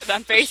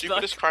on The Facebook.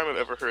 stupidest crime I've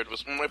ever heard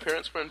was when my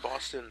parents were in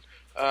Boston.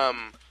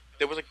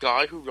 There was a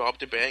guy who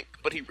robbed a bank,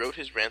 but he wrote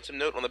his ransom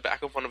note on the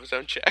back of one of his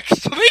own checks,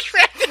 so they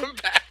tracked him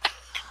back.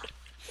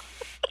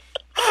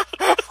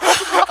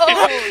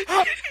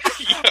 Oh,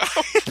 Yeah.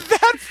 At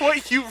that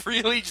point, you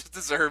really just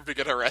deserve to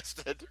get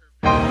arrested.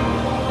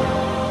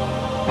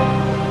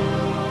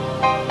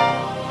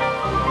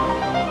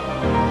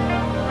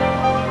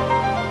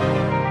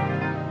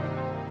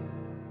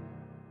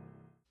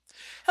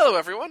 Hello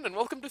everyone, and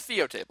welcome to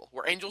Theo Table,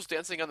 where angels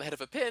dancing on the head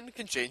of a pin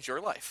can change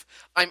your life.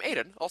 I'm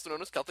Aiden, also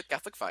known as Celtic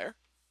Catholic Fire.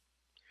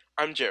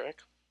 I'm Jarek.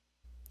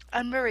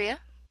 I'm Maria.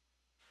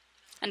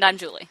 and I'm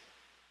Julie.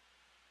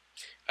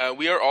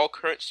 We are all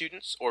current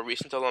students or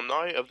recent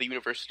alumni of the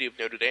University of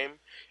Notre Dame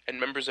and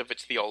members of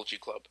its Theology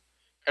Club.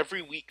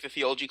 Every week, the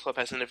Theology Club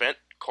has an event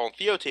called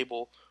Theo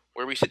Table,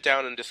 where we sit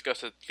down and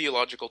discuss a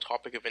theological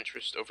topic of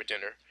interest over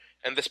dinner,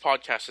 and this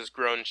podcast has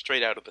grown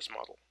straight out of this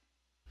model.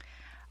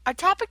 Our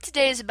topic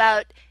today is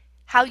about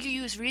how you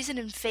use reason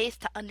and faith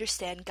to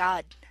understand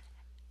God.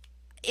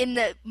 In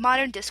the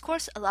modern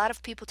discourse, a lot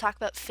of people talk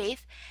about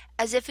faith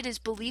as if it is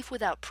belief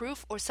without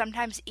proof, or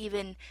sometimes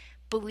even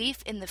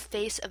belief in the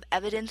face of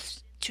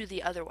evidence to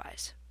the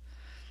otherwise.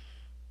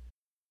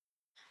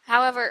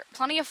 However,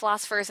 plenty of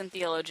philosophers and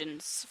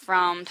theologians,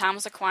 from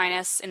Thomas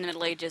Aquinas in the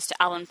Middle Ages to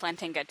Alvin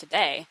Plantinga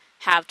today,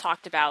 have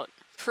talked about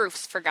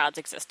proofs for God's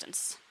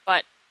existence.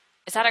 But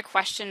is that a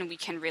question we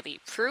can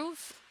really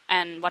prove?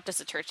 And what does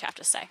the Church have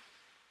to say?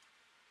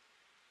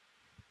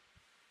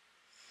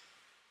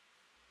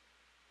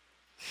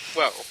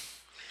 Well,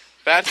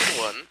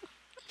 Vatican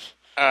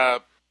I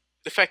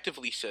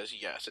effectively says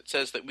yes. It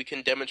says that we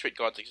can demonstrate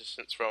God's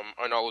existence from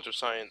our knowledge of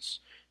science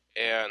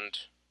and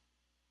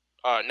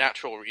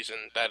natural reason,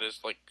 that is,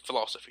 like,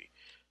 philosophy.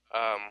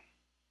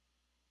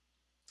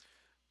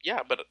 Yeah,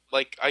 but,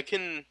 like, I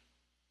can...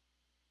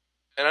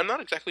 And I'm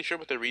not exactly sure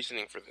what the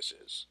reasoning for this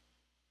is.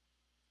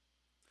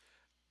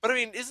 But I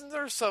mean, isn't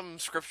there some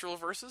scriptural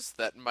verses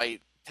that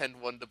might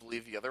tend one to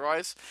believe the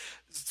otherwise?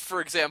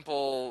 For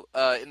example,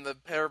 in the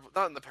parable,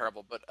 not in the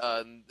parable, but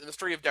in the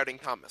story of doubting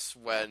Thomas,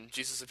 when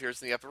Jesus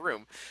appears in the upper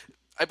room,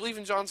 I believe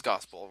in John's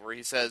Gospel, where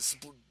he says,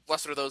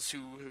 "Blessed are those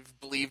who have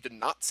believed and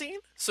not seen."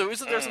 So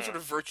isn't there some sort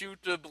of virtue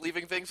to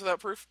believing things without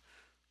proof?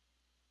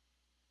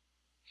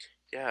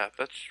 Yeah,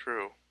 that's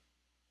true.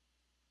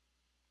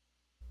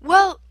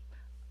 Well,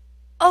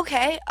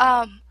 okay,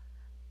 I'm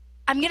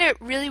gonna get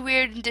really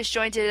weird and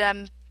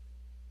disjointed.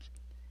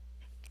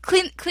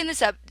 Clean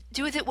this up.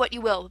 Do with it what you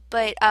will.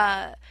 But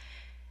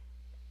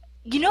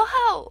you know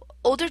how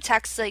older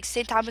texts like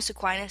St. Thomas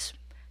Aquinas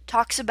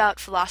talks about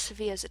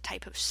philosophy as a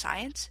type of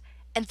science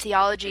and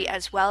theology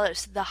as well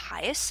as the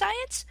highest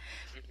science?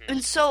 Mm-hmm.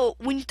 And so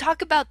when you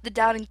talk about the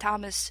Doubting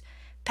Thomas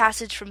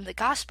passage from the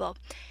Gospel,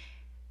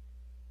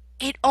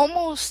 it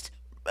almost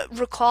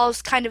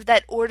recalls kind of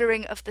that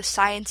ordering of the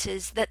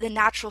sciences, that the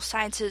natural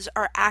sciences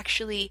are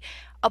actually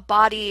a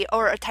body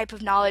or a type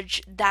of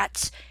knowledge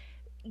that's,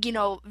 you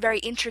know, very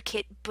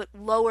intricate but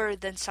lower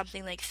than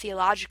something like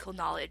theological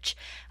knowledge.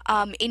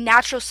 In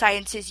natural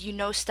sciences, you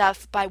know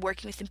stuff by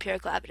working with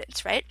empirical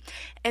evidence, right?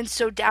 And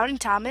so Doubting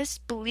Thomas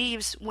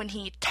believes when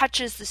he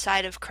touches the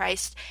side of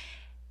Christ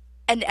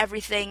and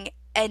everything,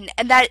 and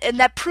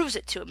that proves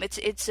it to him.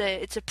 It's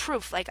a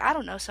proof, like, I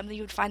don't know, something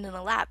you would find in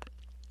a lab.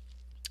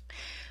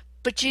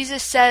 But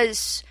Jesus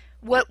says,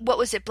 what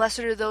was it?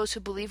 Blessed are those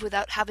who believe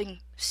without having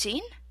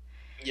seen?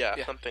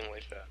 Yeah, something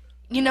like that.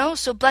 You know,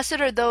 so blessed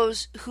are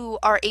those who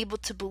are able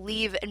to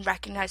believe and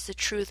recognize the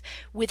truth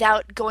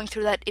without going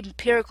through that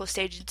empirical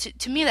stage. And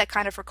to me, that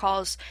kind of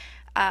recalls,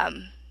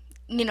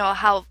 you know,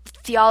 how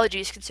theology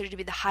is considered to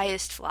be the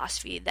highest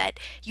philosophy, that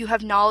you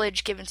have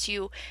knowledge given to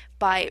you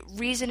by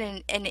reason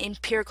and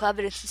empirical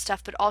evidence and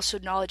stuff, but also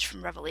knowledge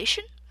from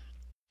revelation.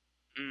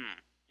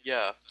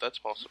 Yeah, that's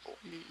possible.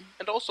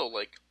 And also,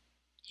 like,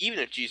 even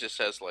if Jesus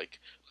says, like,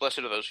 blessed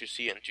are those who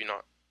see and do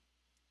not,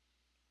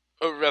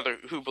 or rather,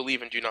 who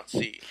believe and do not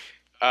see,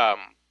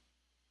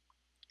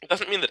 it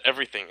doesn't mean that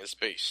everything is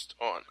based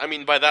on... I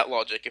mean, by that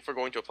logic, if we're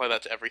going to apply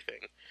that to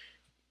everything,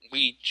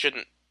 we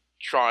shouldn't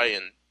try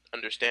and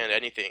understand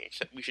anything,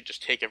 except we should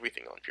just take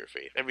everything on pure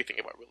faith, everything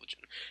about religion.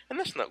 And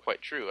that's not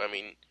quite true. I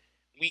mean,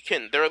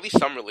 there are at least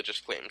some religious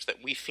claims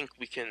that we think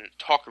we can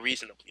talk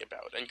reasonably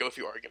about and go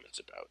through arguments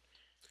about.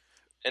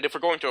 And if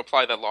we're going to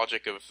apply that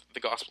logic of the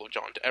Gospel of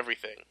John to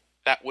everything,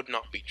 that would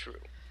not be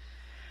true.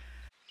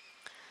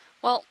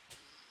 Well,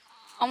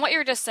 on what you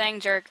were just saying,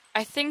 Jerk,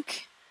 I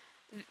think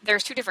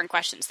there's two different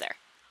questions there.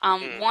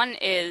 One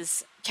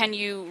is, can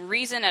you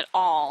reason at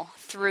all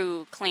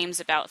through claims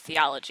about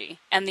theology?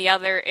 And the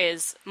other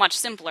is much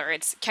simpler.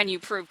 It's, can you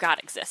prove God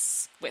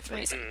exists with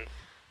reason?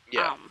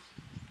 Yeah.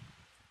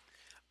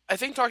 I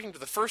think talking to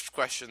the first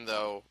question,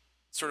 though,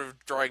 sort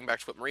of drawing back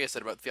to what Maria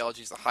said about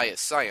theology is the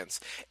highest science,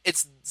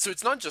 it's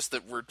not just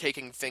that we're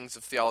taking things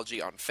of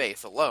theology on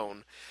faith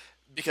alone.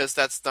 because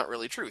that's not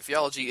really true.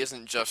 Theology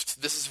isn't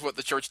just, this is what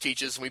the church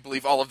teaches and we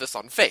believe all of this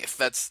on faith.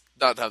 That's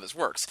not how this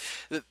works.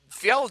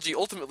 Theology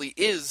ultimately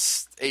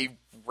is a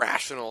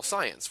rational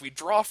science. We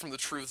draw from the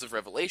truths of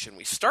Revelation.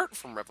 We start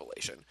from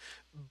Revelation.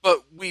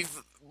 But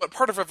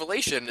part of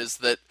Revelation is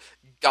that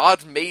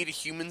God made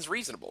humans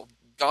reasonable.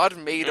 God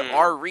made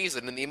our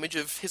reason in the image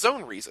of his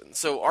own reason.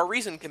 So our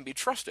reason can be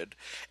trusted.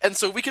 And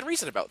so we can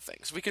reason about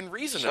things. We can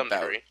reason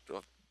about...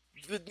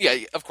 Yeah,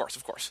 of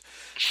course.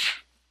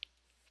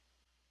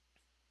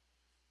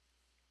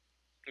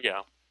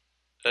 Yeah,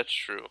 that's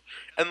true.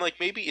 And, like,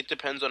 maybe it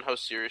depends on how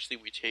seriously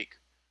we take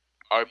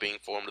our being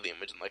formed in the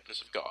image and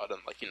likeness of God, and,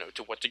 like, you know,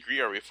 to what degree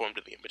are we formed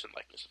in the image and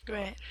likeness of God.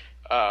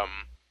 Right.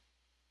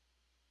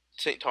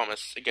 St.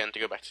 Thomas, again, to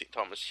go back to St.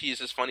 Thomas, he has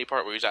this funny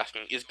part where he's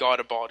asking, is God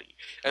a body?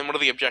 And one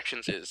of the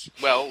objections is,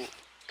 well,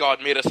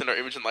 God made us in our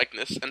image and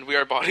likeness, and we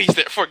are bodies,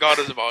 therefore God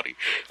is a body.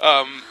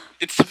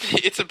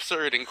 It's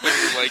absurd and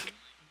clearly, like,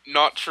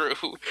 not true,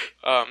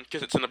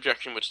 because it's an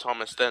objection which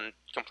Thomas then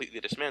completely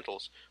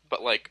dismantles.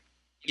 But, like,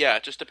 yeah,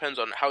 it just depends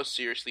on how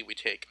seriously we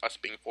take us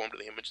being formed in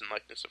the image and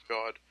likeness of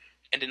God,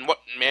 and in what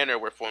manner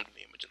we're formed in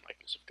the image and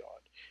likeness of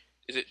God.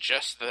 Is it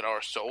just that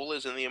our soul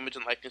is in the image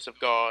and likeness of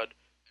God,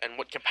 and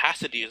what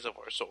capacities of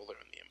our soul are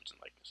in the image and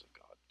likeness of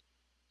God?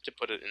 To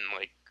put it in,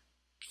 like,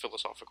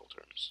 philosophical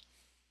terms.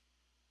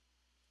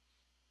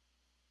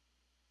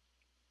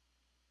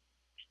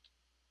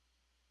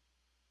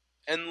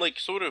 And, like,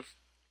 sort of,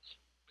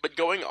 but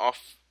going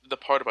off the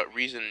part about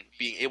reason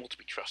being able to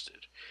be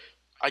trusted,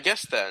 I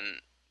guess then,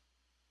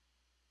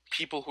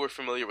 people who are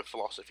familiar with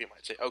philosophy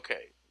might say,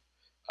 okay,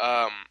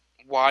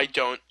 why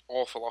don't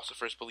all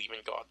philosophers believe in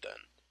God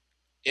then?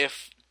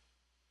 If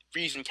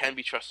reason can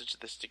be trusted to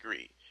this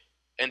degree,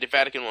 and if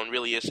Vatican I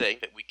really is saying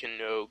that we can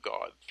know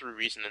God through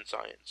reason and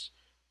science,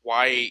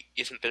 why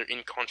isn't there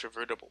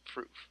incontrovertible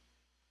proof?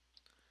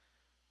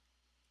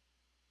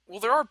 Well,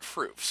 there are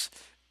proofs.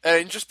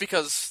 And just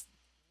because...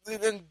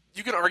 And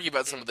you can argue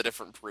about some of the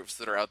different proofs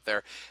that are out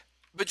there,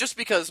 but just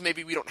because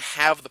maybe we don't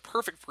have the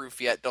perfect proof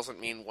yet doesn't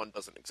mean one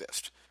doesn't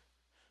exist.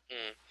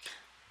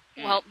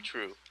 Well,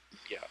 true.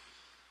 Yeah.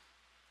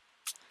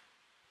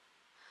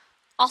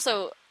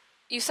 Also,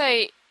 you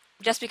say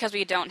just because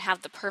we don't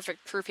have the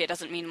perfect proof yet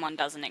doesn't mean one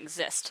doesn't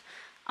exist.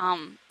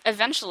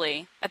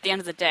 Eventually, at the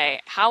end of the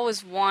day, how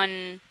is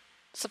one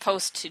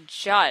supposed to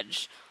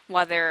judge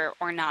whether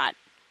or not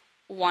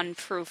one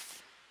proof...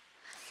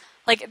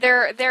 Like,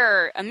 there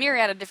are a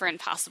myriad of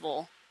different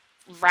possible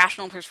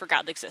rational proofs for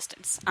God's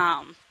existence.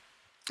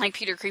 Like,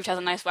 Peter Kreeft has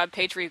a nice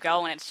webpage where you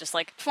go, and it's just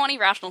like 20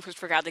 rational proofs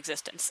for God's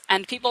existence.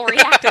 And people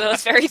react to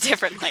those very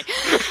differently.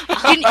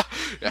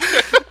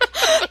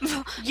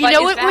 You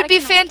know what would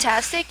be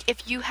fantastic?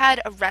 If you had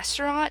a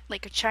restaurant,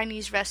 like a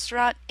Chinese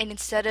restaurant, and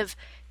instead of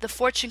the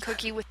fortune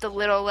cookie with the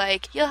little,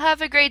 like, you'll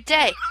have a great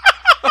day,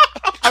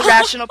 a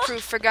rational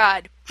proof for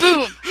God.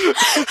 Boom!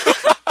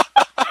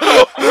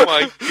 Oh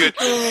my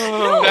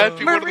goodness. That'd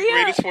be one of the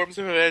greatest forms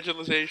of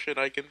evangelization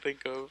I can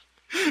think of.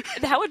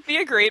 That would be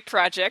a great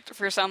project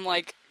for some,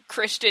 like,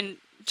 Christian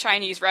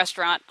Chinese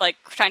restaurant, like,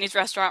 Chinese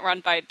restaurant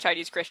run by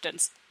Chinese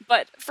Christians.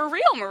 But for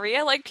real,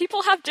 Maria, like,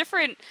 people have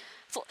different...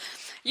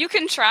 You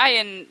can try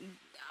and,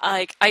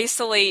 like,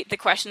 isolate the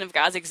question of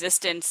God's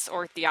existence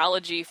or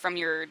theology from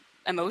your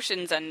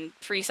emotions and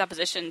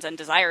presuppositions and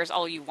desires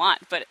all you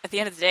want, but at the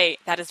end of the day,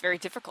 that is very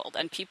difficult,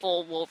 and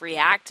people will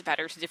react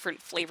better to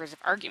different flavors of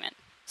argument.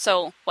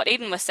 So, what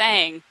Aiden was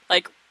saying,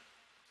 like,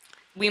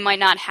 we might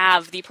not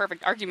have the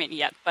perfect argument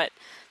yet, but,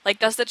 like,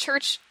 does the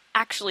church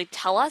actually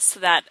tell us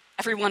that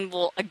everyone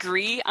will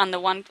agree on the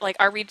one, like,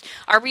 are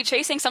we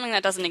chasing something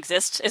that doesn't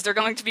exist? Is there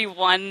going to be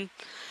one?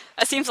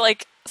 It seems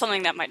like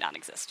something that might not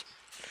exist.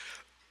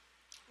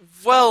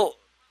 Well,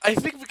 I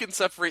think we can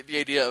separate the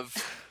idea of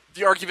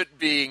the argument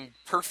being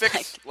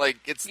perfect, like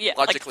it's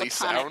logically like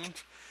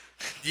sound.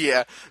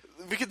 Yeah,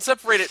 we can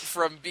separate it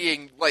from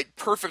being, like,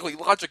 perfectly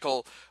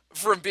logical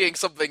from being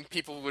something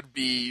people would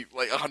be,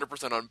 like,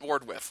 100% on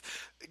board with.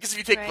 Because if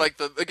you take, like,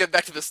 again,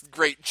 back to this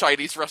great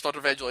Chinese restaurant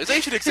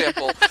evangelization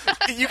example,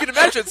 you can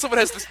imagine someone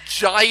has this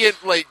giant,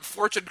 like,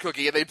 fortune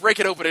cookie, and they break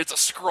it open, and it's a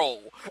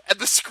scroll. And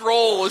the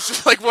scroll is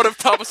just, like, one of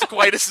Thomas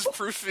Aquinas'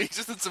 proofs of the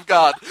existence of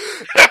God.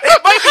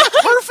 It might be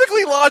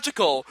perfectly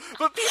logical,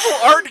 but people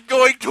aren't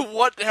going to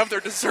want to have their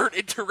dessert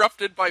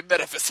interrupted by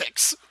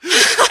metaphysics.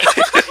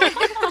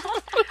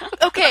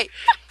 Okay,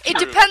 it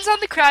depends on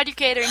the crowd you're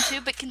catering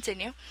to, but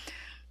continue.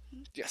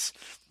 Yes.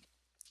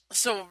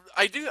 So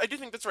I do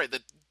think that's right,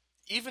 that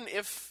even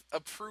if a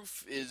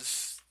proof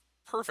is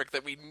perfect,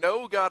 that we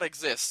know God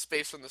exists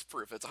based on this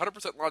proof, it's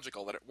 100%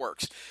 logical that it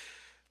works,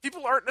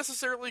 people aren't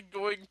necessarily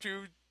going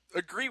to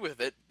agree with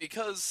it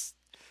because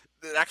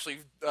actually,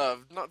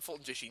 not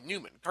Fulton J. C.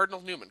 Newman,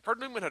 Cardinal Newman.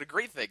 Cardinal Newman had a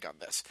great take on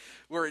this,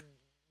 where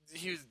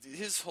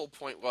his whole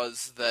point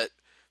was that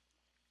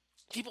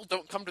people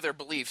don't come to their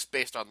beliefs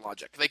based on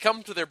logic. They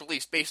come to their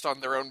beliefs based on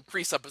their own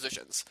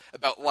presuppositions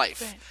about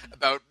life,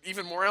 about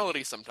even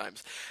morality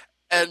sometimes.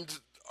 And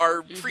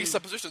our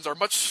presuppositions are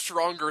much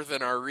stronger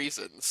than our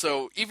reason.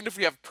 So even if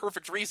we have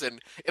perfect reason,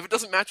 if it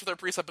doesn't match with our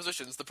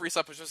presuppositions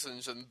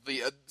and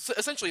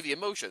essentially the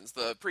emotions,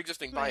 the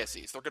pre-existing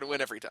biases, they're going to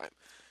win every time.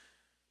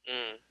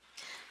 Mm.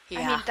 Yeah.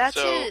 I mean, that's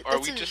So, a are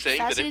we just saying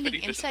that fascinating everybody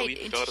doesn't insight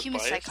believe into God is human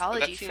biased? psychology,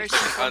 That seems first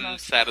like and an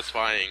foremost.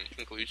 unsatisfying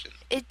conclusion.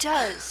 It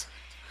does.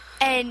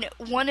 And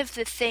one of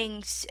the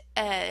things,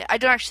 I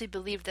don't actually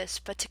believe this,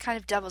 but to kind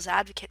of devil's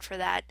advocate for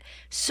that,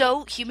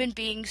 so human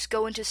beings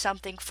go into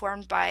something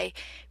formed by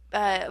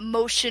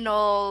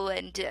emotional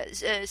and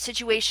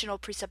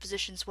situational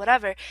presuppositions,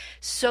 whatever.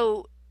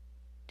 So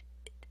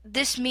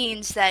this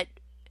means that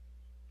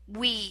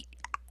we,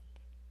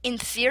 in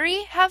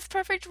theory, have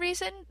perfect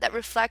reason that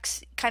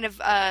reflects kind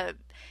of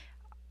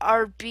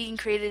our being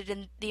created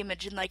in the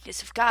image and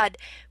likeness of God,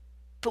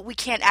 but we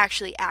can't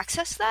actually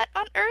access that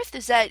on Earth?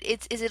 Is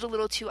it a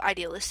little too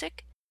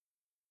idealistic?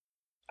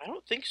 I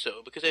don't think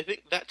so, because I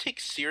think that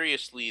takes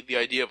seriously the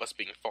idea of us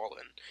being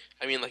fallen.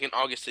 I mean, like an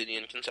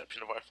Augustinian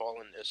conception of our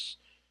fallenness.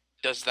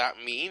 Does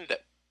that mean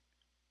that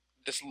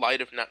this light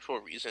of natural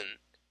reason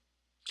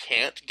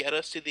can't get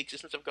us to the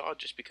existence of God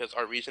just because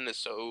our reason is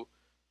so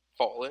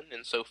fallen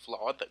and so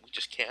flawed that we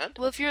just can't?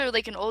 Well, if you're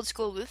like an old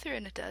school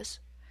Lutheran, it does.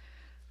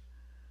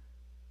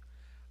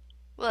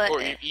 Well,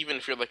 Or even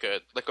if you're like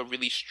a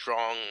really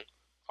strong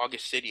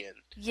Augustinian.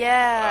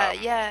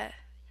 yeah.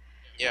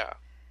 Yeah.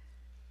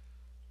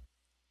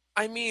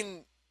 I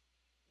mean,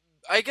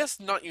 I guess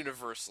not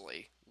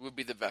universally would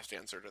be the best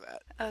answer to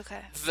that.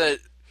 Okay. That,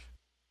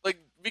 like,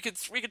 we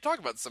could talk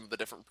about some of the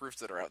different proofs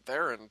that are out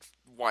there and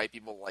why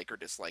people like or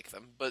dislike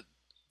them, but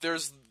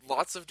there's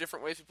lots of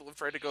different ways people have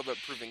tried to go about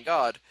proving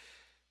God,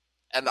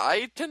 and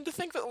I tend to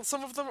think that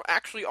some of them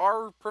actually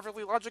are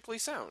perfectly logically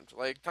sound,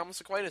 like Thomas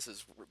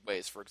Aquinas'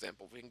 ways, for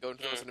example. We can go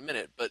into those in a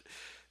minute, but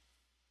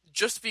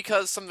just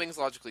because something's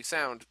logically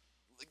sound,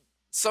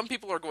 some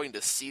people are going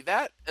to see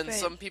that, and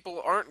some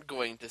people aren't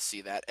going to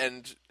see that.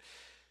 And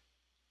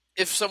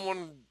if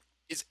someone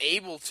is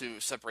able to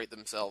separate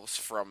themselves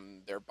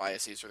from their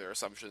biases or their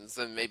assumptions,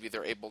 then maybe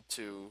they're able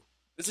to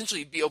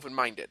essentially be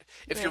open-minded.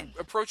 If you're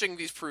approaching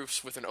these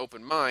proofs with an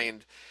open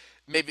mind,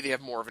 maybe they have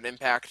more of an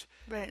impact.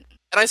 Right.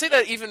 And I say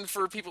that even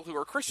for people who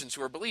are Christians,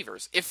 who are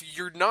believers. If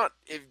you're not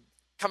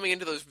coming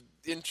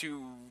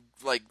into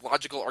like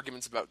logical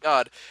arguments about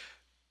God,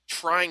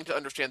 trying to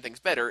understand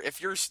things better,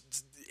 if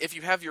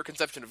you have your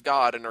conception of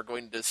God and are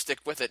going to stick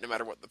with it no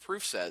matter what the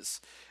proof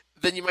says,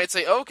 then you might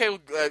say, oh, okay,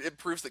 it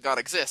proves that God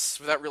exists,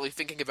 without really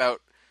thinking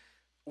about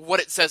what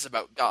it says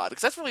about God.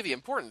 Because that's really the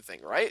important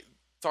thing, right?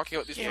 Talking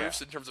about these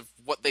proofs in terms of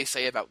what they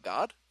say about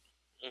God.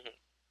 Mm-hmm.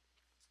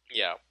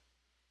 Yeah.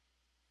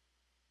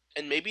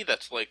 And maybe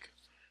that's like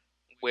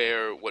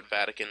where what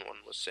Vatican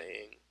I was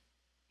saying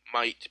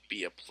might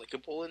be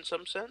applicable in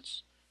some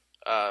sense.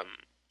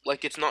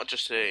 Like it's not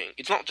just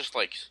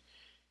like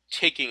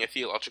taking a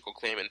theological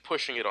claim and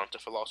pushing it onto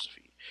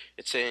philosophy.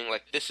 It's saying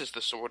like this is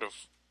the sort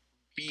of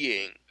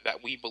being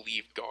that we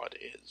believe God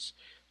is.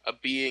 A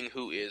being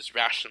who is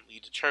rationally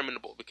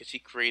determinable because he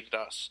created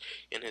us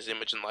in his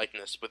image and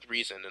likeness with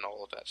reason and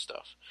all of that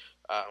stuff.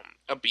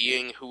 A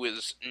being who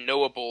is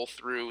knowable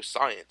through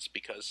science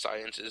because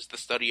science is the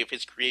study of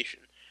his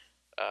creation.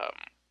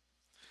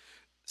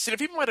 See, now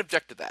people might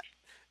object to that.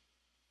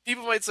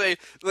 People might say,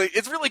 like,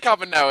 it's really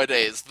common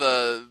nowadays,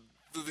 the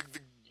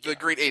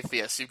great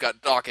atheists. You've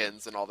got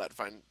Dawkins and all that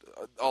fine,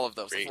 all of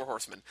those, Great. the Four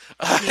Horsemen,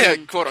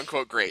 quote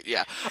unquote great,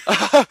 yeah,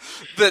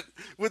 that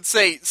would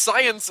say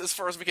science, as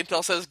far as we can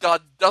tell, says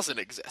God doesn't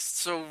exist.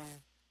 So,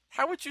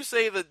 how would you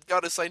say that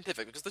God is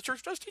scientific? Because the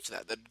church does teach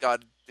that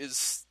God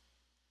is,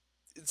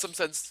 in some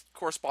sense,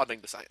 corresponding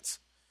to science.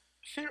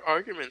 Their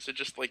arguments are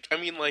just like, I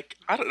mean, like,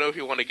 I don't know if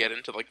you want to get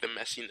into like the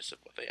messiness of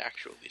what they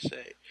actually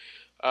say.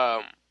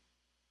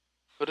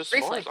 But as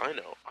far as I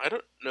know, I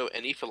don't know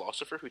any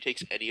philosopher who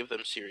takes any of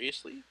them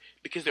seriously,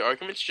 because their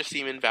arguments just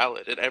seem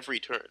invalid at every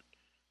turn.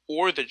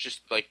 Or they're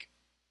just, like,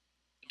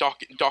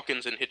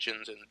 Dawkins and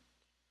Hitchens and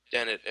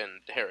Dennett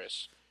and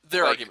Harris.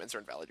 Their like, arguments are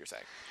invalid, you're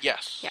saying?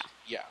 Yes.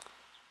 Yeah.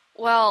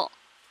 Well,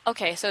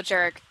 okay, so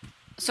Jarek,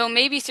 so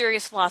maybe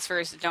serious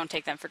philosophers don't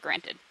take them for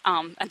granted.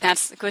 And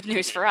that's good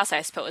news for us,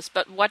 I suppose.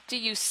 But what do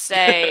you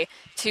say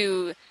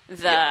to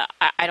the,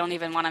 I don't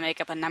even want to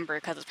make up a number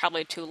because it's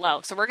probably too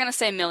low. So we're going to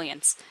say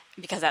millions,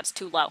 because that's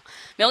too low.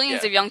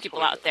 Millions of young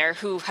people out there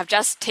who have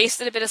just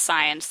tasted a bit of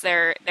science.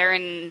 They're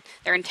in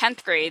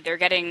 10th grade. They're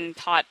getting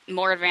taught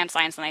more advanced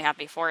science than they have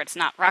before. It's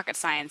not rocket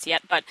science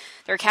yet, but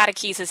their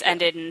catechesis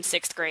ended in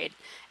 6th grade.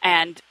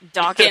 And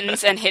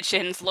Dawkins and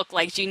Hitchens look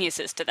like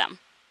geniuses to them,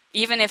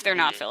 even if they're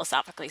not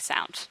philosophically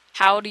sound.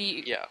 How do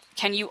you?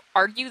 Can you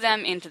argue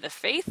them into the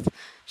faith?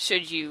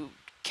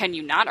 Can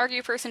you not argue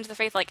a person into the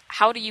faith? Like,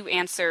 how do you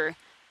answer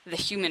the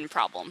human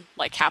problem,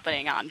 like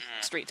happening on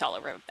streets all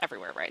over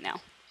everywhere right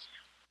now?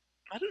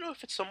 I don't know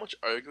if it's so much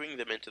arguing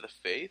them into the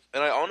faith,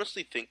 and I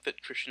honestly think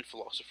that Christian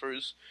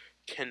philosophers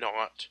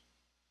cannot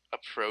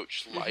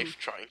approach life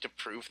trying to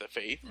prove the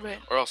faith,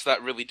 or else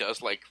that really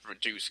does, like,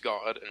 reduce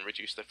God and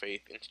reduce the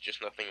faith into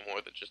just nothing more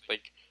than just,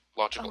 like,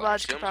 logical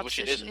axioms, which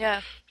it isn't.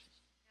 Yeah.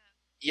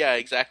 Yeah,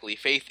 exactly.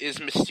 Faith is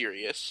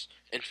mysterious,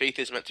 and faith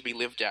is meant to be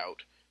lived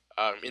out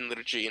in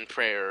liturgy and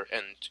prayer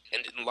and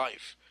in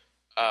life.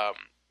 Um,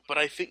 but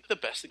I think the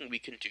best thing we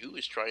can do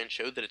is try and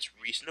show that it's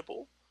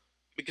reasonable,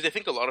 because I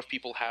think a lot of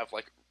people have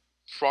like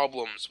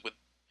problems with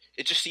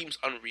it. Just seems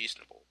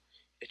unreasonable.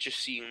 It just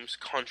seems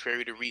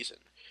contrary to reason.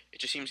 It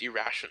just seems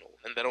irrational,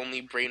 and that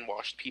only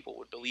brainwashed people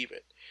would believe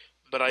it.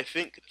 But I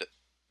think that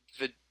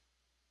the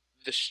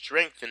the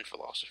strength in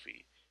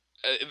philosophy,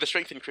 the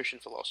strength in Christian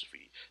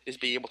philosophy, is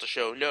being able to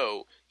show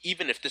no,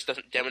 even if this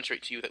doesn't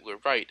demonstrate to you that we're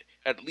right,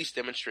 it at least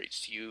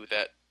demonstrates to you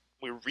that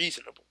we're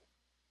reasonable.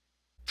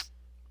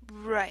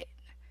 Right.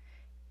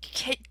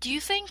 Do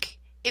you think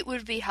it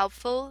would be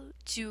helpful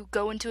to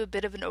go into a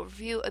bit of an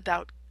overview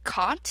about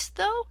Kant,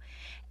 though?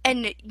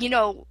 And,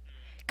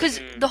 because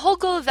the whole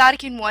goal of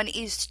Vatican I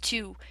is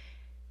to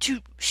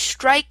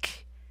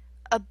strike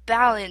a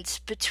balance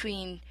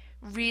between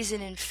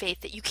reason and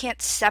faith, that you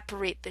can't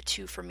separate the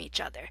two from each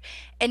other.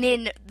 And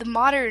in the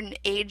modern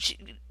age,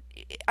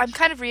 I'm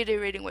kind of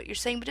reiterating what you're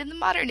saying, but in the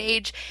modern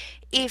age,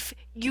 if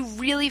you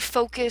really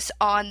focus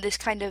on this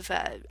kind of,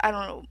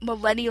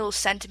 millennial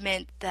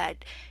sentiment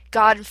that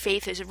God and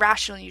faith is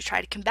irrational, and you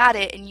try to combat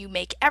it, and you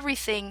make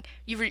everything,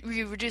 you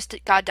reduce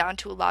God down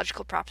to a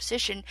logical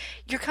proposition,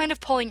 you're kind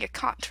of pulling a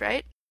Kant,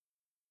 right?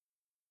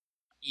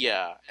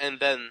 Yeah, and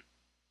then,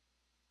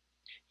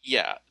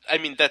 yeah, I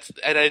mean,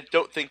 and I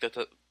don't think that's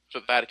what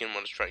Vatican I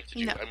is trying to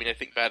do. No. I mean, I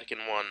think Vatican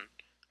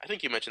I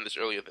think you mentioned this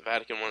earlier, that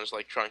Vatican I is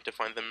like trying to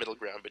find the middle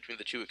ground between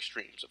the two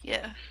extremes of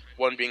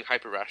one being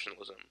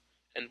hyper-rationalism,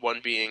 and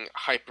one being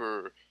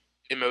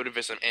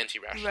hyper-emotivism,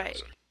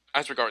 anti-rationalism,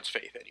 as regards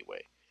faith,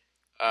 anyway.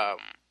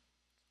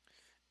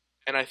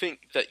 And I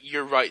think that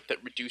you're right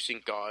that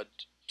reducing God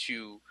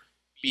to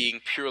being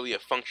purely a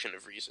function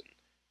of reason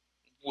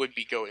would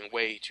be going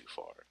way too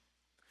far.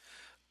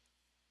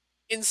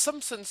 In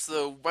some sense,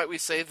 though, might we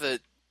say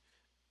that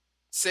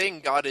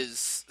saying God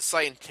is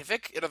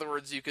scientific, in other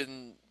words, you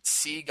can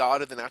see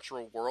God in the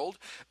natural world,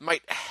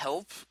 might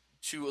help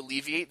to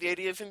alleviate the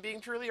idea of him being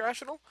purely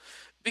irrational?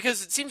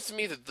 Because it seems to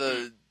me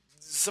that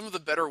some of the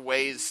better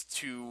ways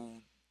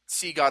to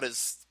see God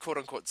as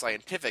quote-unquote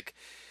scientific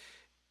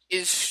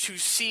is to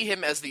see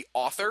him as the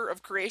author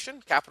of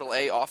creation, capital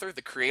A, author,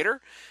 the creator.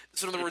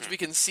 So in other words, we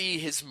can see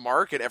his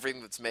mark in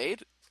everything that's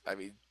made. I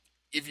mean,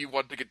 if you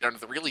want to get down to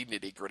the really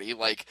nitty-gritty,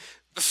 like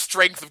the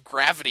strength of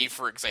gravity,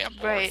 for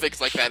example, or things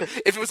like that.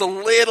 If it was a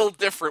little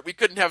different, we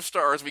couldn't have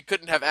stars, we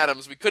couldn't have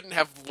atoms, we couldn't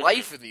have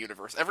life in the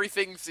universe.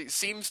 Everything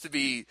seems to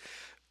be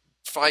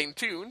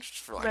fine-tuned,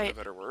 for lack of a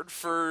better word,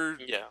 for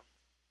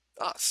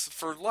us,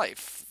 for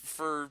life,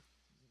 for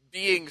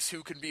beings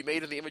who can be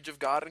made in the image of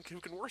God and who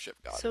can worship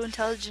God. So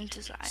intelligent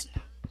design.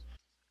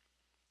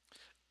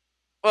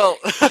 Well,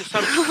 not in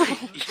terms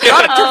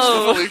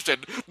of evolution.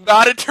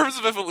 Not in terms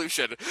of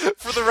evolution.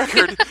 For the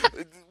record,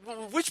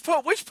 which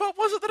pope was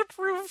it that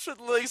approved?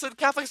 Like, said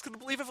Catholics can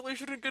believe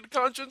evolution in good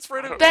conscience,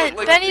 right?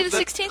 Benny the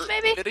 16th,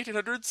 maybe? In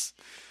 1800s?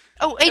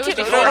 Oh, 1800s.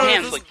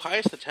 Beforehand, like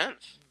Pius X.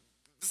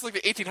 This is like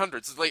the 1800s.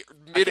 It's like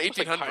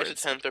mid-1800s. Like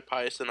Pius X or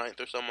Pius IX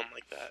or someone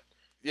like that.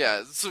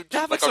 Yeah, so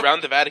Catholics... Like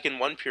around the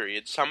Vatican I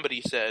period,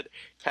 somebody said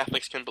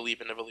Catholics can believe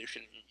in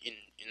evolution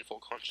in full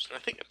consciousness. And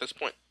I think at this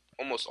point,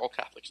 almost all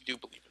Catholics do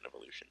believe in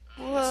evolution.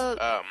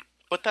 Well,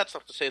 but that's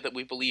not to say that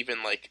we believe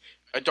in, like,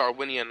 a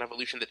Darwinian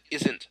evolution that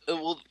isn't...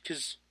 Well,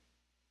 because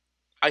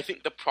I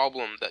think the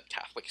problem that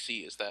Catholics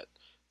see is that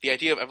the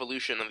idea of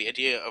evolution and the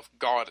idea of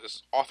God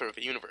as author of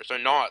the universe are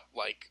not,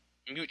 like,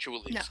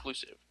 mutually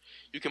exclusive.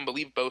 You can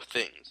believe both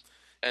things,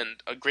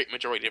 and a great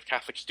majority of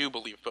Catholics do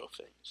believe both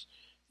things.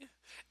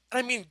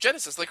 I mean,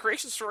 Genesis, the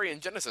creation story in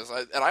Genesis,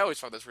 and I always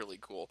found this really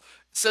cool,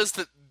 says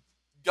that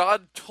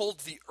God told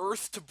the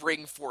earth to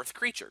bring forth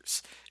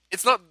creatures.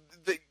 It's not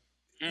that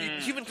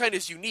humankind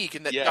is unique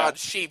in that God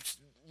shaped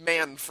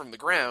man from the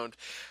ground.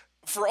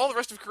 For all the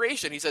rest of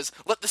creation, he says,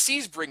 let the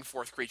seas bring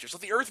forth creatures,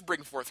 let the earth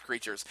bring forth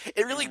creatures.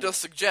 It really does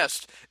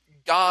suggest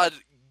God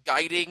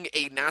guiding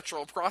a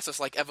natural process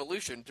like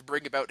evolution to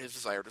bring about his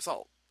desired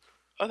result.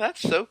 Oh,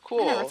 that's so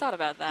cool. I never thought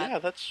about that. Yeah,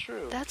 that's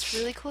true. That's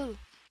really cool.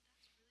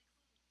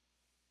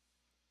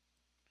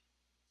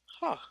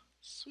 Huh.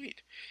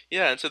 Sweet.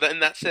 Yeah, and so that in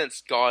that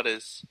sense, God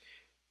is...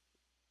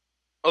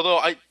 Although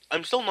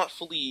I'm still not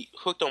fully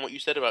hooked on what you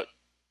said about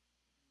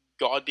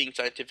God being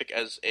scientific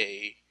as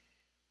a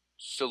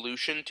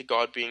solution to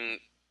God being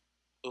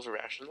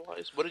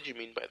over-rationalized. What did you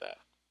mean by that?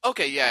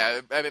 Okay,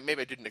 yeah, I mean,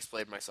 maybe I didn't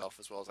explain myself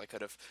as well as I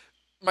could have.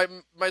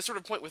 My sort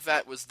of point with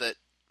that was that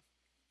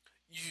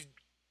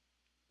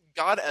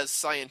God as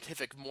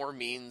scientific more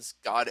means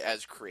God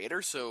as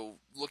creator, so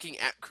looking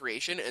at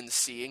creation and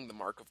seeing the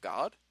mark of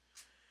God.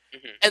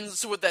 Mm-hmm. And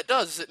so what that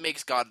does is it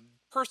makes God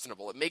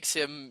personable. It makes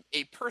him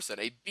a person,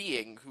 a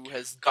being who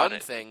has done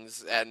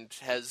things and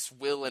has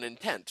will and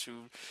intent,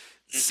 who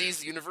sees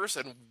the universe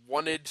and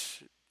wanted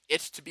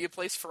it to be a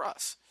place for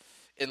us.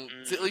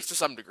 At least to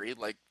some degree.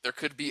 Like, there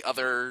could be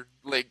other,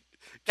 like,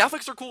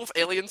 Catholics are cool with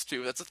aliens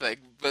too, that's a thing.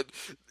 But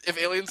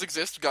if aliens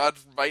exist, God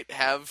might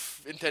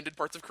have intended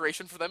parts of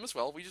creation for them as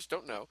well. We just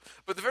don't know.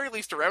 But at the very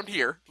least, around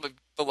here, like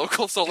the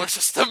local solar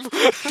system,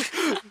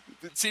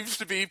 it seems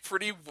to be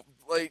pretty,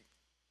 like,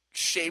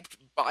 shaped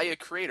by a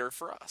creator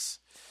for us.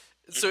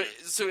 So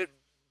it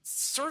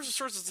serves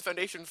as the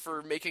foundation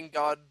for making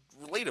God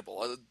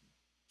relatable,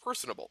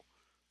 personable,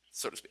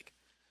 so to speak.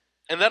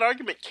 And that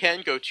argument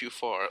can go too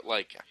far.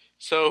 Like,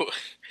 so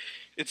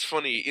it's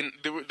funny.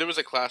 There was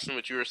a class in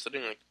which you were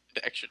studying like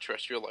the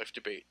extraterrestrial life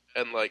debate,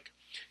 and like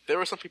there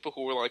were some people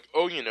who were like,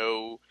 "Oh, you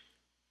know,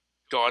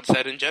 God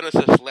said in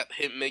Genesis, let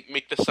him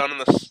make the sun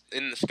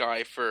in the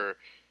sky for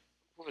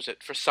what was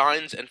it? For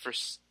signs and for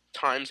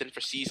times and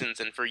for seasons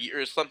and for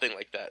years, something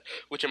like that."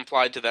 Which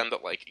implied to them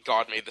that like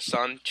God made the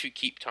sun to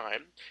keep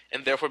time,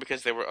 and therefore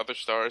because there were other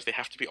stars, they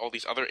have to be all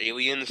these other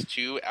aliens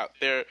too out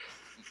there,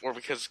 or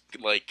because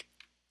like.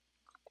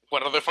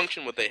 What other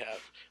function would they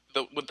have?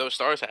 Would those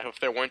stars have if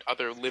there weren't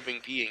other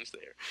living beings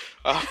there?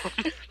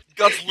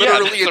 God's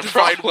literally a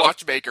divine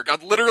watchmaker.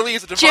 God literally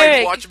is a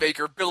divine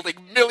watchmaker building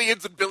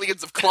millions and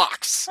billions of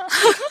clocks.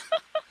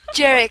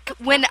 Jarek,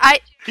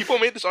 People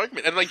made this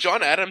argument, and like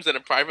John Adams in a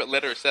private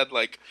letter said,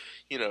 like,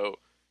 you know,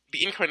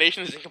 the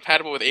incarnation is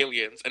incompatible with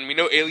aliens, and we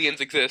know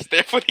aliens exist,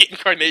 therefore the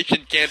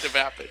incarnation can't have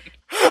happened.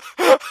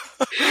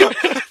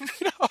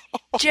 No.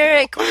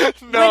 Jarek,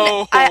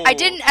 no. I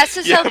did an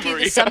SSLP Yeah,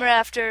 the summer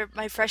after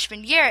my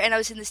freshman year, and I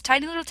was in this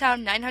tiny little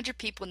town, 900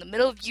 people in the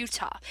middle of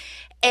Utah,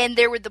 and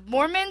there were the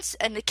Mormons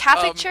and the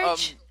Catholic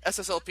Church.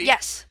 SSLP?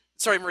 Yes.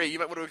 Sorry, Marie, you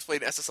might want to explain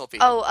SSLP.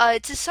 Oh,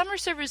 it's a summer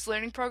service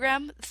learning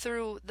program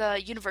through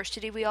the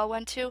university we all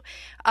went to,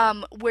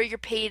 where you're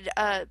paid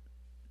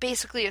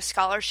basically a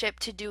scholarship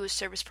to do a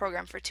service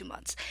program for 2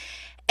 months.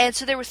 And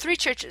so there were 3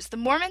 churches, the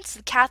Mormons,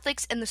 the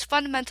Catholics, and this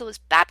fundamentalist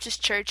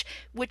Baptist church,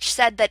 which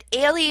said that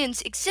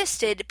aliens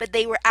existed, but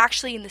they were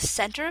actually in the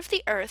center of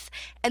the earth,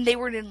 and they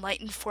were an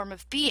enlightened form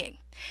of being.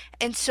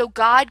 And so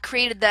God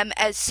created them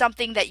as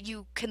something that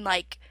you can,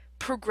 like,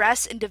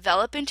 progress and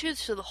develop into,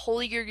 so the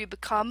holier you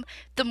become,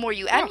 the more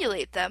you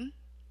emulate them.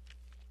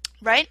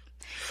 Right?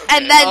 Okay.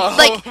 And then,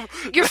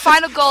 like, your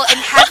final goal in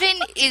heaven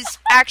is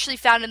actually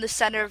found in the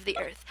center of the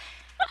earth.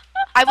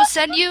 I will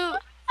send you...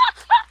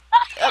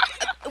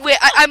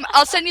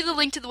 I'll send you the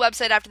link to the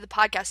website after the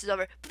podcast is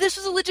over. But this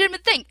was a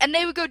legitimate thing, and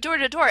they would go door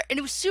to door, and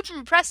it was super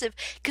impressive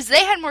because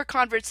they had more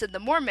converts than the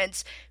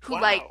Mormons, who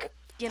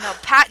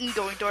patent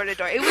going door to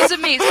door. It was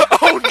amazing.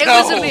 Oh no! It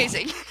was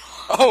amazing.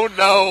 Oh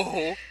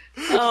no!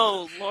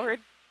 Oh Lord!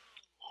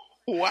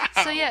 Wow.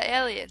 So yeah,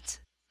 aliens.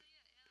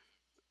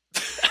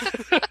 So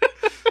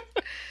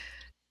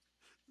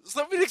that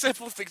would be an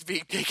example of things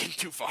being taken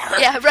too far.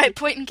 Yeah, right.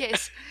 Point in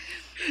case.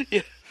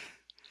 Yeah.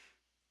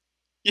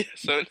 Yeah,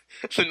 so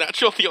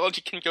natural theology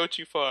can go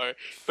too far,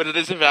 but it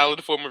is a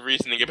valid form of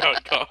reasoning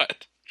about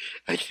God.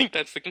 I think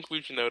that's the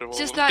conclusion out of all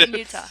Just of not this. in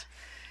Utah.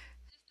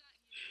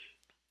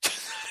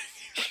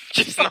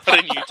 Just not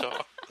in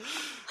Utah.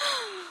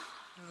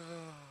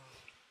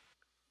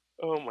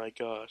 Oh my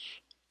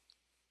gosh.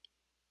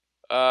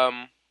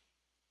 Yeah,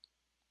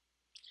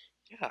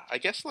 I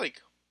guess,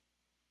 like,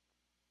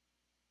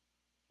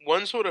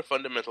 one sort of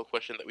fundamental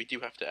question that we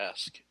do have to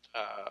ask,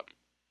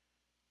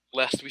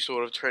 lest we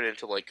sort of turn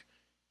into, like,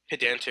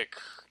 pedantic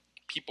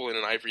people in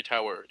an ivory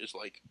tower, is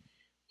like,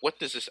 what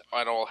does this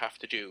at all have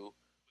to do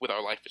with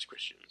our life as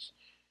Christians?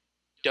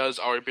 Does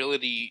the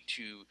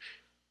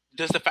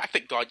fact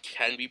that God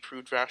can be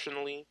proved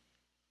rationally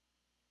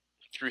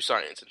through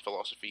science and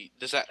philosophy,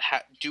 does that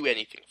do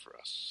anything for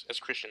us as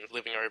Christians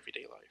living our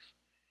everyday life?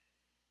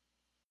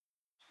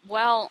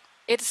 Well,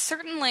 it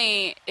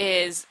certainly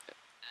is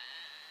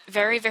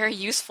very, very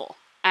useful.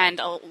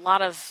 And a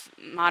lot of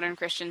modern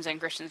Christians and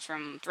Christians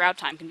from throughout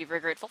time can be very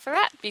grateful for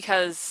that,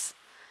 because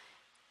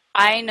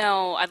I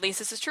know, at least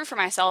this is true for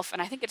myself,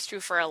 and I think it's true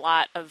for a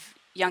lot of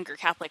younger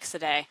Catholics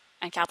today,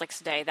 and Catholics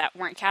today that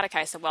weren't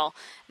catechized so well.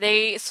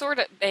 They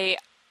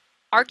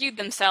argued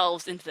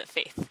themselves into the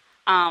faith.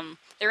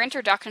 Their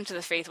introduction to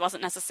the faith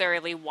wasn't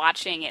necessarily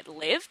watching it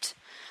lived,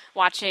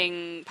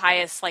 watching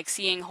pious, like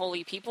seeing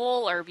holy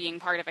people or being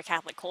part of a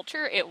Catholic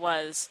culture. It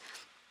was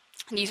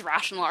these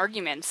rational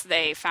arguments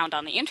they found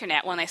on the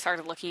internet when they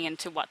started looking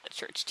into what the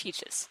church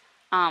teaches.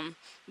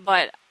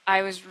 But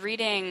I was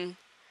reading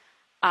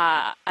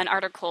an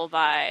article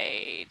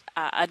by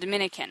a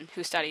Dominican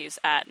who studies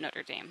at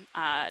Notre Dame,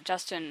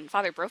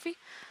 Father Brophy,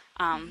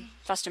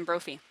 Justin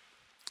Brophy,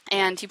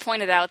 and he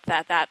pointed out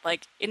that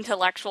like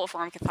intellectual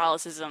form of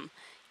Catholicism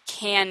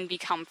can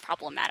become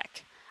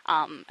problematic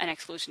and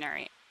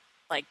exclusionary.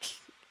 Like,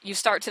 you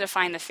start to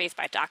define the faith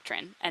by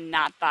doctrine and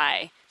not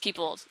by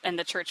people, and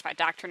the church by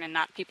doctrine and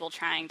not people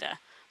trying to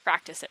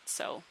practice it.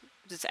 So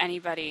does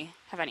anybody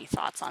have any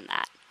thoughts on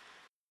that?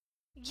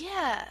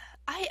 Yeah,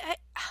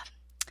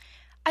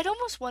 I'd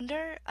almost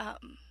wonder,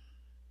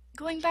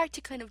 going back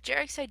to kind of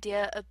Jarek's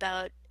idea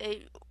about,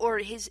 or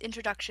his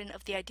introduction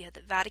of the idea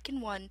that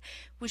Vatican I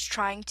was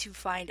trying to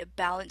find a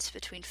balance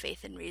between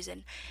faith and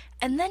reason.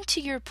 And then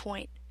to your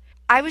point,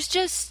 I was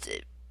just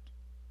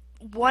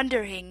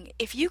wondering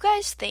if you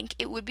guys think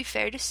it would be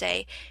fair to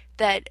say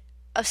that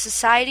a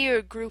society or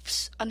a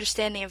group's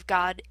understanding of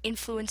God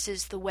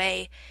influences the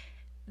way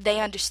they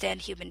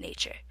understand human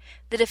nature.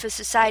 That if a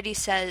society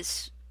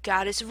says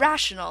God is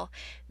rational,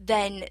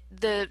 then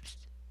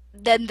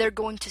they're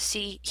going to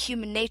see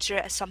human nature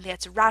as something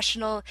that's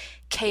irrational,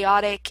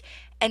 chaotic,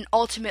 and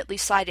ultimately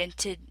slide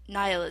into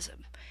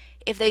nihilism.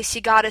 If they see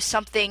God as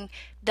something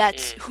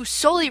that's who's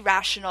solely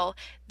rational,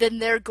 then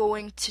they're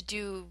going to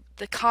do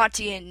the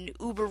Kantian,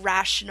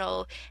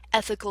 uber-rational,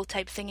 ethical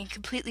type thing and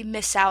completely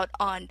miss out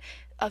on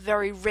a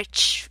very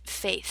rich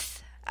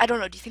faith. I don't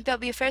know, do you think that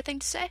would be a fair thing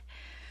to say?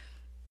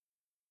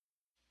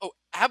 Oh,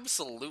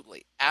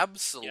 absolutely.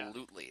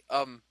 Absolutely.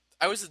 Yeah.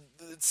 I was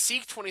at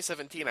Seek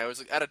 2017. I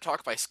was at a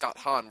talk by Scott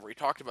Hahn where he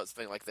talked about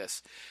something like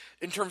this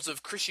in terms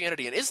of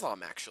Christianity and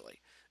Islam,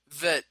 actually.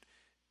 That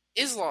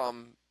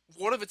Islam,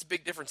 one of its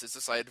big differences,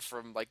 aside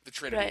from like the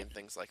Trinity and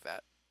things like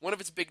that, one of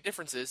its big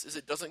differences is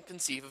it doesn't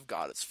conceive of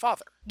God as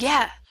Father.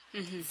 Yeah.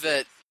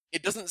 That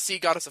it doesn't see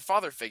God as a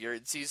father figure.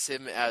 It sees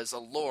him as a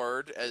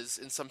Lord, as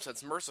in some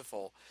sense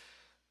merciful,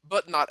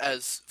 but not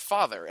as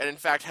Father. And in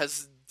fact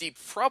has deep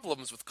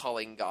problems with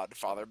calling God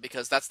Father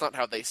because that's not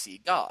how they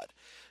see God.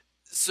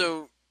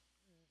 So,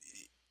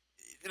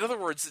 in other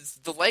words, it's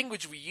the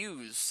language we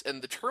use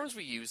and the terms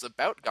we use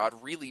about God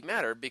really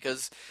matter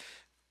because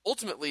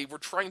ultimately we're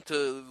trying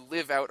to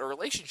live out a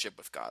relationship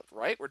with God,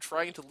 right? We're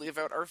trying to live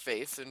out our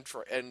faith and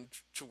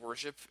to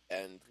worship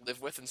and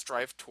live with and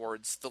strive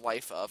towards the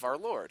life of our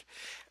Lord.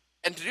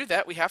 And to do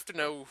that, we have to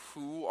know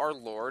who our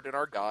Lord and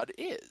our God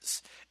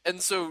is.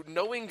 And so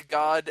knowing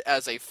God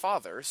as a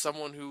father,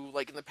 someone who,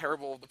 like in the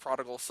parable of the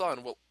prodigal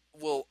son,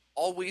 will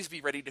always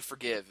be ready to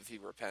forgive if you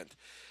repent,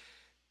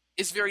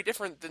 is very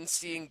different than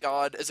seeing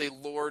God as a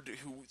Lord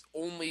who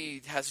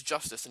only has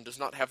justice and does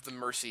not have the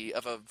mercy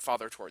of a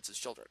father towards his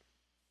children.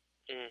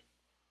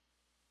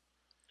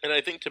 And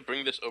I think to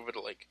bring this over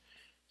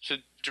to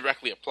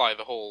directly apply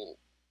the whole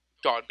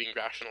God being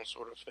rational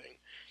sort of thing,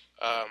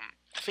 I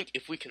think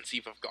if we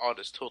conceive of God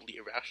as totally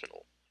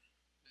irrational,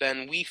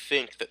 then we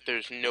think that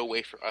there's no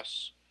way for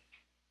us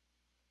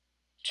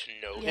to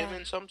know him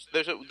in some...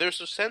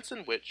 There's a sense in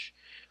which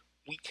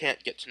we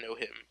can't get to know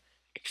him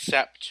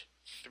except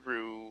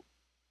through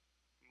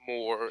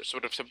more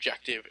sort of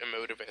subjective,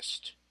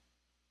 emotivist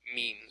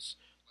means.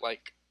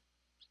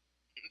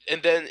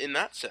 And then in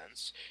that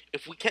sense,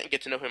 if we can't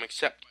get to know him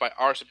except by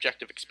our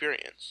subjective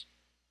experience,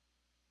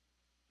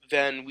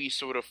 then we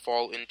sort of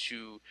fall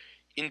into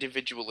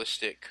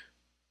individualistic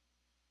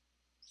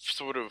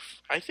sort of...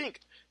 I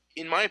think,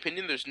 in my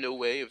opinion, there's no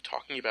way of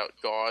talking about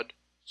God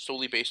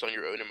solely based on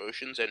your own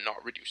emotions and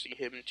not reducing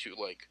him to,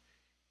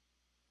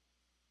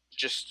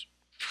 just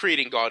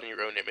creating God in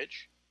your own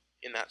image,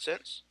 in that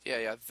sense.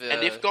 Yeah.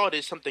 And if God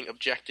is something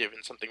objective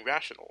and something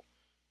rational,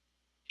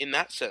 in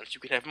that sense,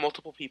 you can have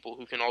multiple people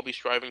who can all be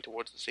striving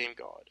towards the same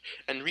God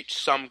and reach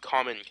some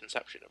common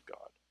conception of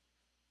God.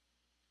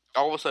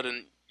 All of a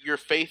sudden, your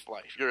faith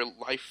life, your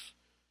life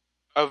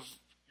of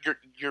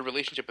your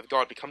relationship with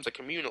God becomes a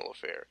communal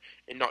affair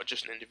and not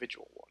just an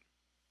individual one.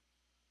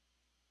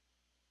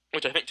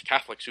 Which I think to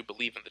Catholics who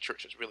believe in the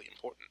Church is really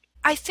important.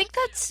 I think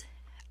that's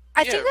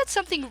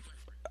something...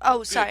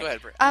 Oh, sorry. Yeah,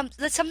 go ahead,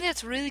 that's something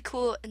that's really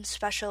cool and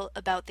special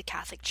about the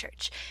Catholic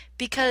Church.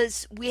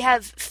 Because we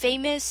have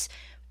famous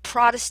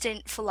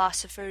Protestant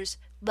philosophers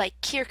like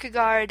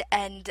Kierkegaard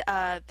and,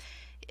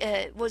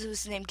 what was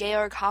his name,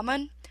 Georg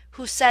Hamann,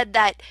 who said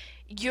that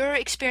your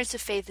experience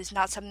of faith is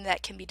not something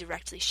that can be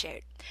directly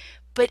shared.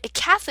 But a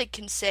Catholic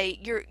can say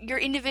your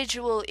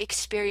individual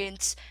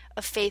experience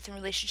of faith and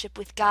relationship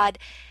with God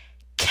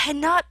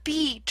cannot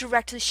be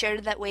directly shared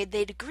in that way.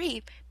 They'd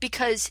agree,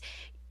 because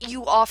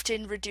you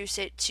often reduce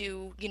it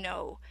to,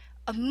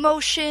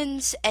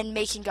 emotions and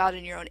making God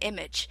in your own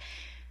image.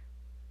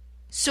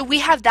 So we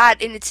have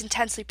that, and it's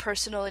intensely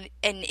personal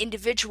and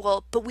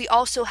individual, but we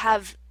also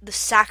have the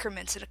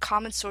sacraments and a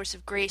common source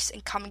of grace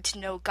and coming to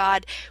know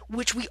God,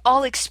 which we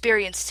all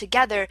experience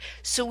together,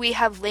 so we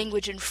have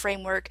language and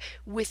framework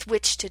with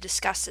which to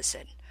discuss this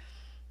in.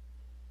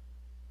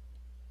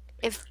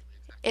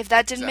 If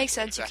that didn't make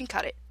sense, you can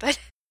cut it, but...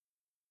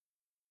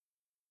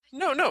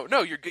 No,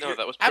 you're good. No,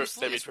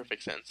 that made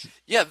perfect sense.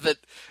 Yeah, that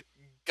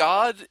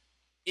God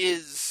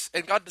is,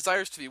 and God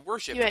desires to be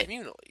worshipped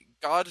communally.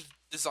 God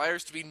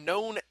desires to be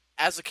known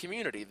as a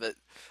community. That,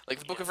 like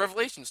the Book of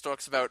Revelations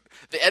talks about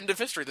the end of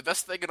history. The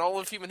best thing in all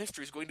of human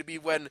history is going to be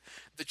when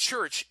the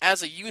Church,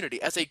 as a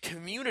unity, as a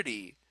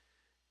community,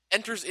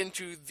 enters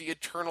into the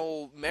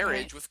eternal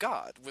marriage with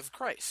God, with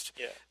Christ.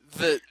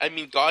 Yeah.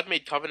 God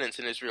made covenants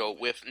in Israel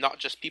with not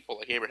just people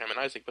like Abraham and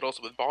Isaac, but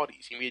also with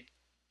bodies. He made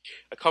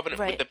a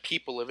covenant with the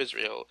people of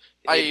Israel.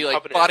 I.e.,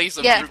 like bodies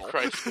of people.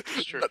 Christ,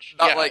 his church.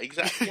 not like...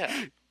 exactly.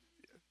 Yeah.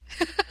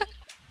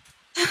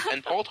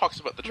 And Paul talks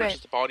about the church as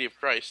the body of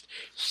Christ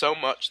so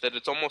much that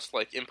it's almost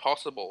like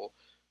impossible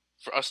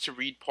for us to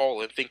read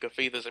Paul and think of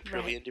faith as a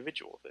purely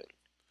individual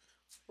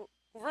thing.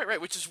 Right.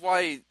 Which is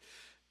why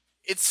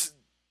it's...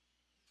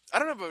 I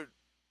don't know about...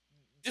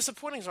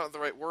 disappointing is not the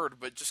right word,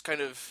 but just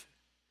kind of...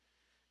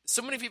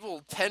 so many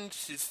people tend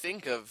to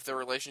think of their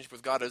relationship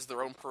with God as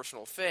their own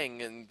personal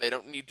thing, and they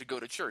don't need to go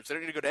to church. They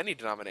don't need to go to any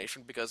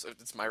denomination because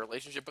it's my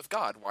relationship with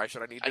God. Why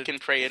should I need to... I can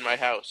pray in my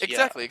house.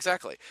 Exactly,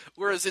 exactly.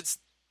 Whereas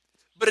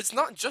but it's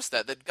not just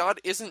that God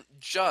isn't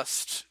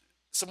just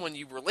someone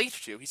you relate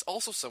to. He's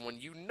also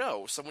someone you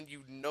know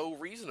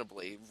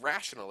reasonably,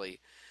 rationally.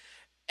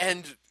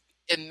 And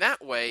in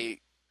that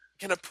way,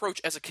 can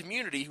approach as a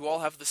community who all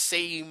have the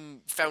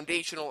same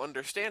foundational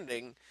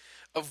understanding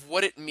of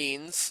what it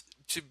means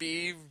to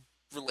be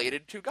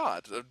related to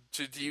God.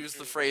 To use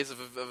the phrase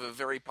of a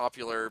very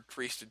popular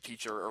priest and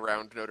teacher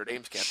around Notre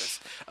Dame's campus,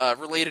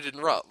 related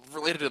in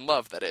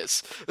love, that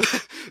is.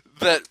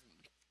 That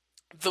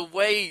the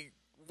way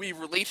we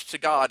relate to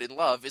God in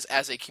love is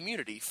as a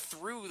community,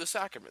 through the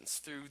sacraments,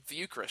 through the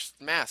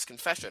Eucharist, Mass,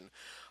 confession.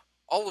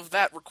 All of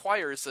that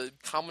requires a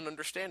common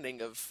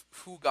understanding of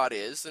who God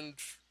is and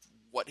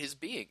what his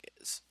being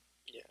is.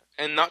 Yeah,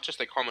 and not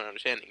just a common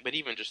understanding, but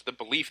even just the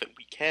belief that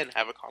we can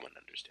have a common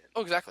understanding.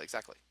 Oh, exactly,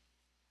 exactly.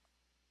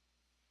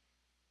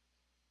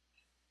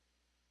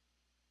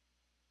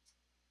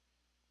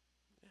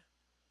 Yeah.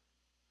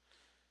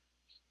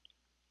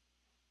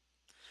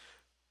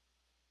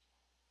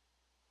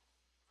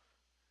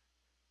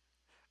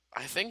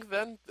 I think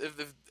then,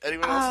 if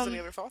anyone else has any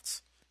other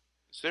thoughts?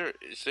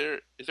 Is there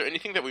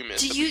anything that we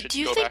missed? Do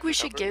you think we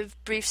should give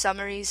brief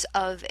summaries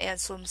of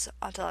Anselm's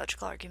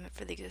ontological argument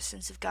for the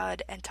existence of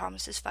God and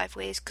Thomas's 5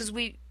 ways? Because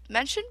we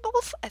mentioned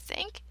both, I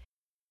think.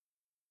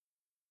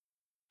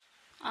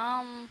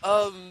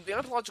 The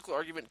ontological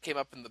argument came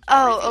up in the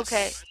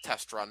previous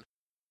test run.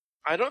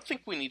 I don't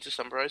think we need to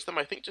summarize them.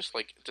 I think just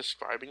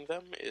describing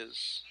them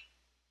is...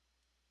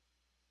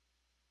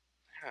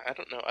 I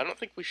don't know. I don't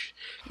think we should...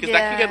 Because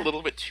that can get a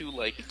little bit too,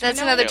 That's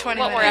another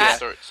 20 minutes.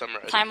 What we're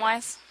at,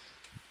 time-wise?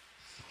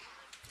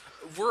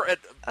 We're at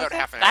about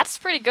half an hour. That's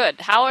pretty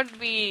good. How would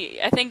we...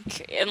 I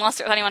think,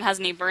 unless anyone has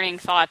any burning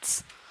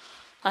thoughts,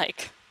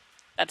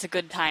 that's a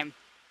good time.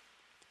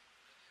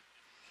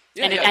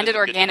 Yeah, and it ended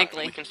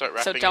organically. We can start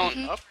so wrapping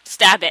don't up.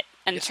 stab it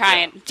and try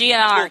and...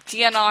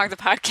 DNR the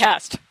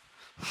podcast.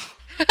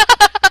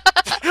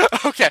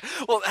 Okay,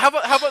 well, how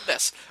about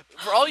this?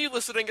 For all you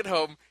listening at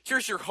home,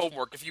 here's your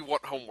homework if you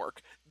want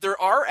homework. There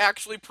are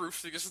actually proofs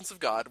of the existence of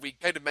God. We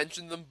kind of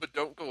mention them, but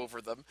don't go over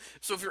them.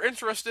 So if you're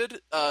interested,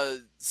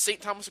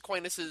 St. Thomas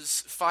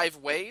Aquinas' 5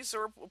 ways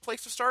are a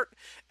place to start,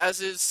 as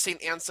is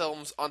St.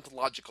 Anselm's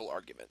ontological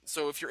argument.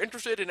 So if you're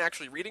interested in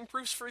actually reading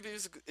proofs for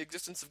the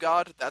existence of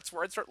God, that's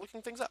where I'd start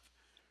looking things up.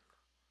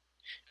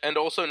 And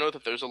also know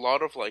that there's a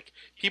lot of,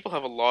 people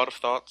have a lot of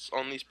thoughts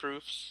on these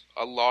proofs.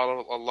 A lot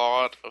of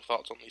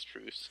thoughts on these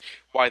proofs.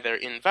 Why they're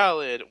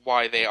invalid,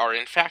 why they are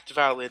in fact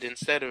valid,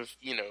 instead of,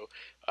 you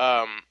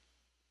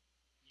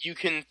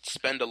can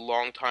spend a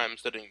long time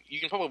studying, you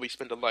can probably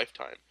spend a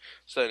lifetime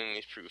studying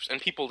these proofs,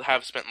 and people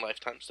have spent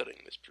lifetimes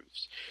studying these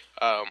proofs.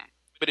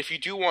 But if you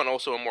do want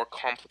also a more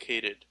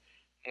complicated,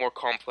 more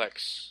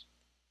complex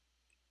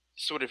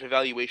sort of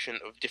evaluation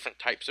of different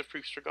types of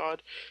proofs for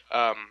God,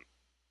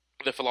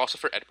 the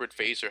philosopher Edward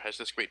Vaser has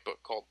this great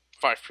book called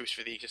 5 Proofs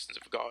for the Existence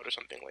of God, or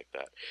something like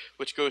that,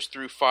 which goes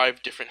through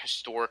 5 different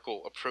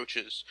historical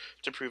approaches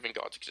to proving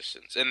God's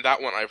existence. And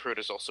that one I've heard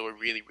is also a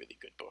really, really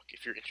good book,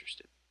 if you're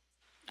interested.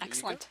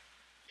 Excellent.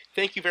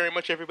 Thank you very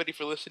much, everybody,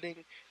 for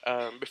listening.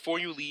 Before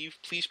you leave,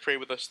 please pray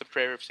with us the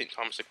prayer of St.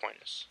 Thomas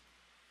Aquinas.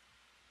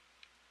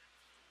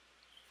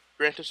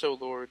 Grant us, O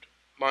Lord,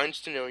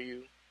 minds to know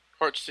you,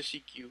 hearts to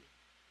seek you,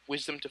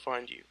 wisdom to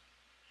find you,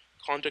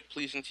 conduct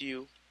pleasing to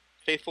you,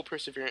 faithful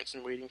perseverance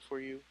in waiting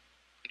for you,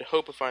 and a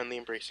hope of finally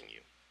embracing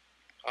you.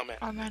 Amen.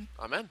 Amen.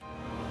 Amen.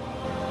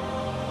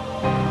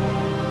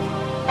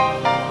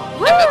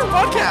 Woo! And that's the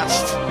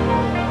podcast!